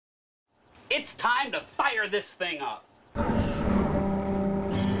It's time to fire this thing up.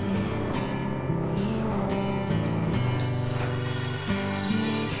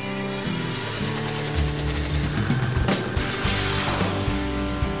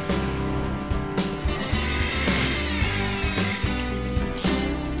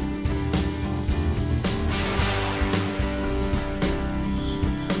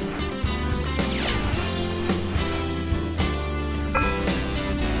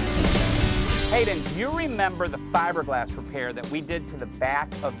 Hayden, do you remember the fiberglass repair that we did to the back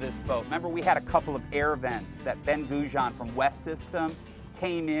of this boat? Remember, we had a couple of air vents that Ben Goujon from West System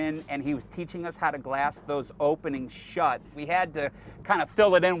came in and he was teaching us how to glass those openings shut. We had to kind of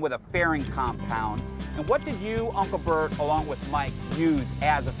fill it in with a fairing compound. And what did you, Uncle Bert, along with Mike, use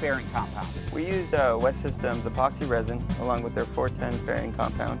as a fairing compound? We used West System's epoxy resin along with their 410 fairing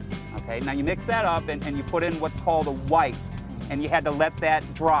compound. Okay, now you mix that up and you put in what's called a wipe. And you had to let that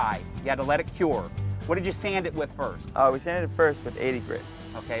dry. You had to let it cure. What did you sand it with first? We sanded it first with 80 grit.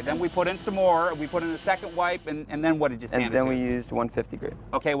 Okay, then we put in some more. We put in a second wipe, and then what did you sand it to? And then we used 150 grit.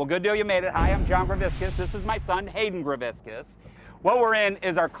 Okay, well, good deal, you made it. Hi, I'm John Graviscus. This is my son, Hayden Graviscus. What we're in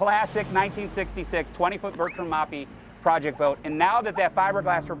is our classic 1966 20-foot Bertram Moppy project boat. And now that that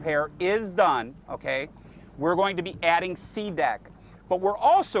fiberglass repair is done, okay, we're going to be adding sea deck. But we're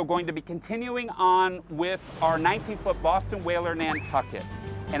also going to be continuing on with our 19-foot Boston Whaler Nantucket.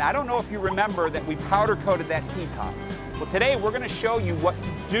 And I don't know if you remember that we powder coated that T-top. Well, today we're going to show you what to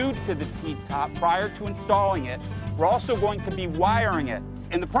do to the T-top prior to installing it. We're also going to be wiring it.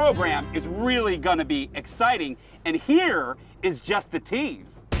 And the program is really going to be exciting. And here is just the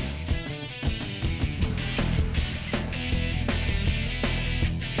tease.